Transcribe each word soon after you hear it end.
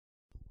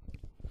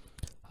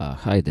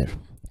Hi there.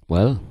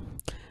 Well,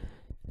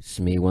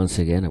 it's me once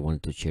again. I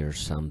wanted to share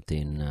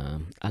something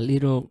a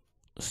little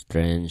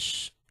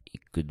strange. It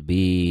could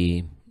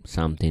be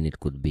something, it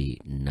could be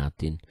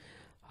nothing.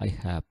 I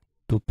have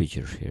two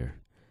pictures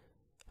here.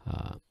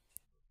 Uh,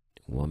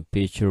 One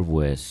picture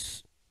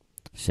was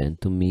sent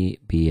to me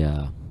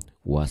via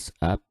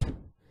WhatsApp,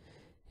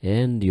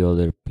 and the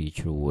other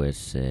picture was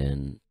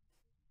sent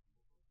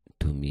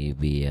to me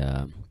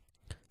via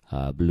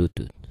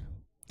Bluetooth.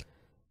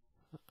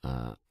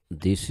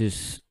 This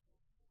is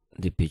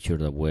the picture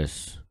that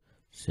was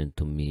sent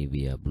to me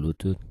via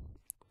Bluetooth,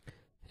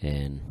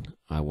 and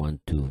I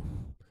want to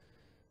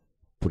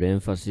put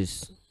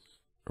emphasis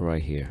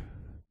right here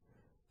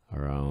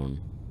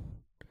around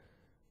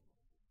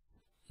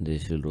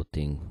this little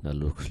thing that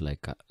looks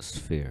like a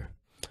sphere.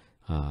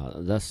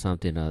 That's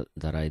something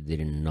that I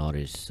didn't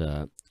notice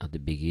at the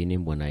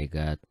beginning when I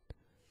got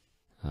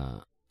uh,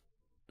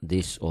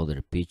 this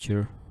other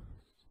picture,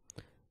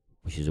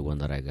 which is the one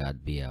that I got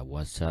via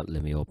WhatsApp.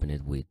 Let me open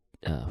it with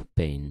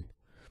Paint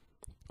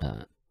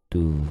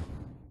to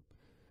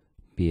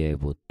be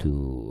able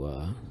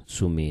to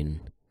zoom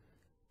in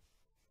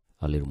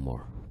a little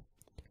more.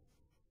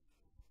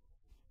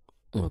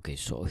 Okay,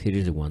 so here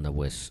is the one that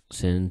was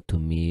sent to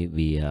me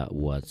via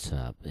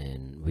WhatsApp,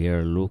 and we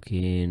are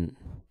looking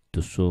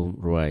to zoom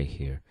right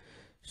here.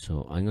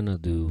 So I'm gonna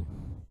do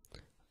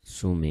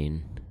zoom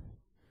in,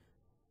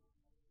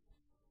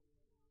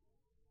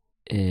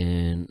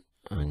 and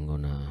I'm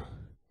gonna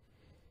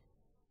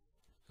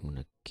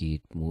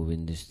keep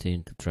moving this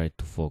thing to try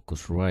to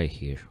focus right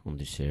here on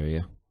this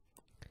area.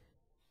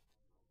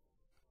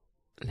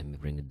 Let me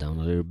bring it down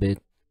a little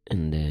bit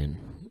and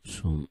then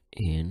zoom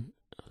in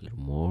a little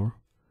more,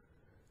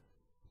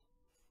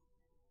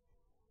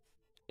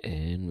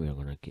 and we're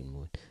gonna keep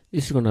moving.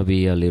 This is gonna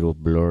be a little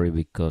blurry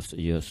because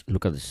just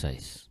look at the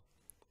size.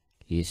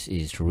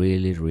 It's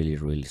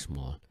really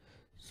small.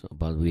 So,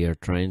 but we are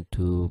trying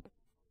to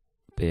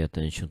pay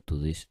attention to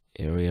this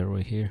area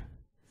right here.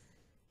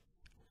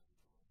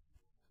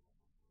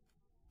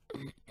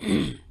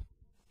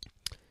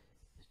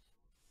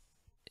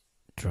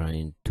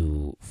 Trying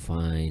to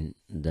find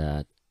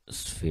that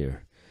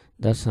sphere.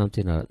 That's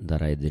something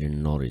that I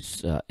didn't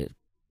notice.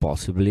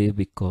 Possibly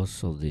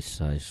because of the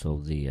size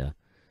of the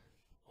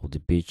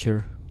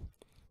picture.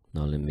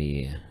 Now let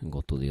me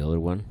go to the other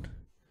one.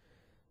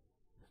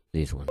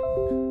 This one.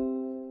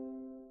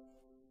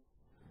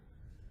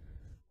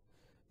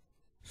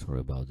 Sorry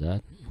about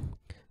that.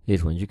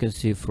 This one, you can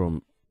see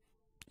from,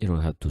 you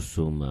don't have to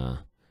zoom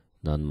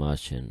that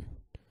much, and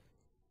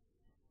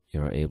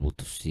you're able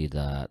to see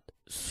that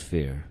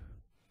sphere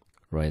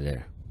right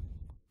there.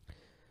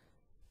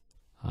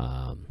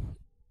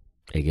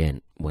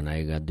 Again, when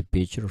I got the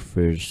picture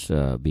first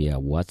via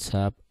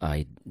WhatsApp,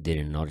 I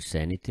didn't notice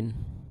anything.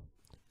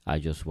 I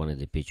just wanted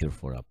the picture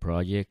for a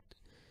project,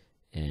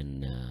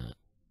 and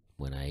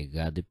when I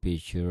got the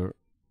picture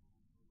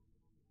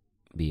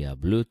via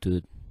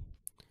Bluetooth,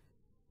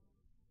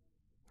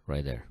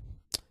 right there,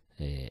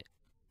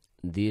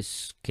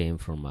 this came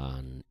from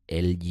an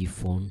LG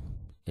phone,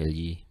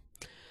 LG,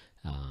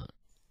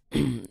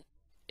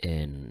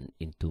 and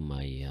into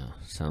my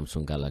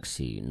Samsung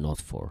Galaxy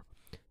Note 4.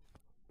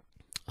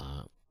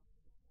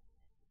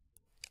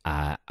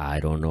 I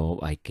don't know,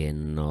 I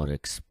cannot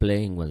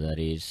explain what that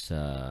is.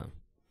 A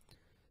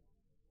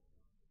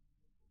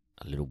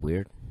little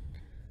weird.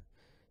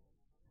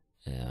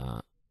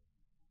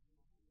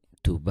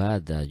 Too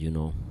bad that,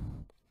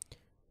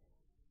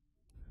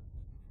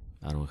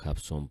 I don't have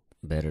some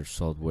better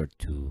software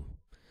to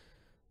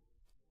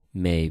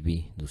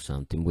maybe do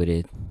something with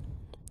it.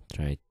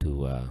 Try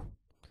to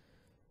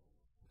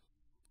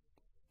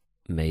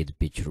make the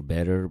picture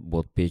better,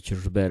 both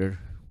pictures better.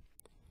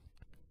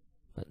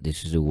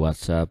 This is the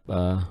WhatsApp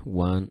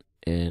one,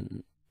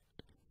 and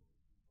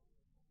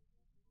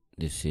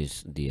this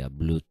is the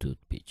Bluetooth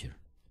picture.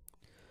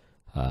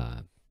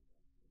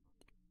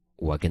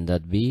 What can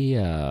that be?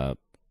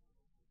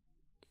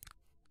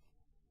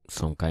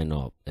 Some kind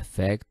of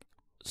effect,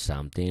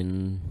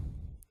 something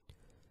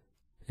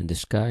in the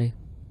sky?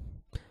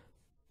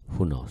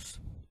 Who knows?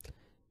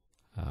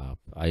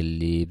 I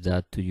leave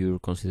that to your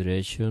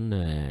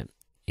consideration.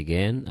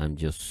 Again, I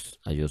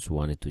just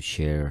wanted to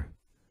share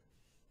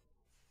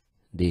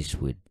this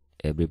with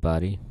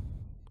everybody,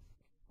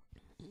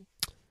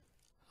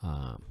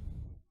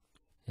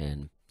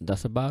 and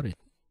that's about it.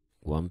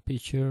 One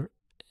picture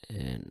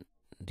and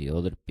the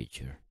other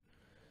picture.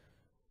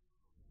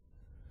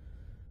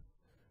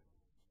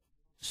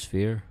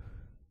 Sphere,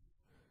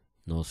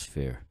 no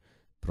sphere,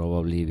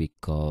 probably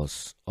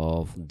because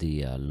of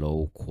the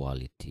low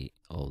quality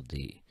of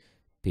the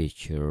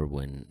picture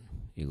when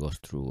it goes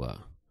through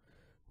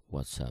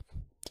WhatsApp.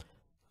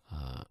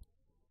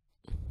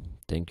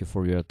 Thank you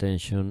for your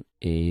attention.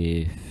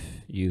 If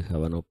you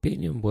have an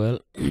opinion,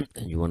 well,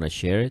 and you want to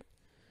share it,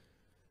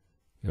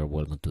 you're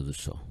welcome to do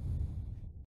so.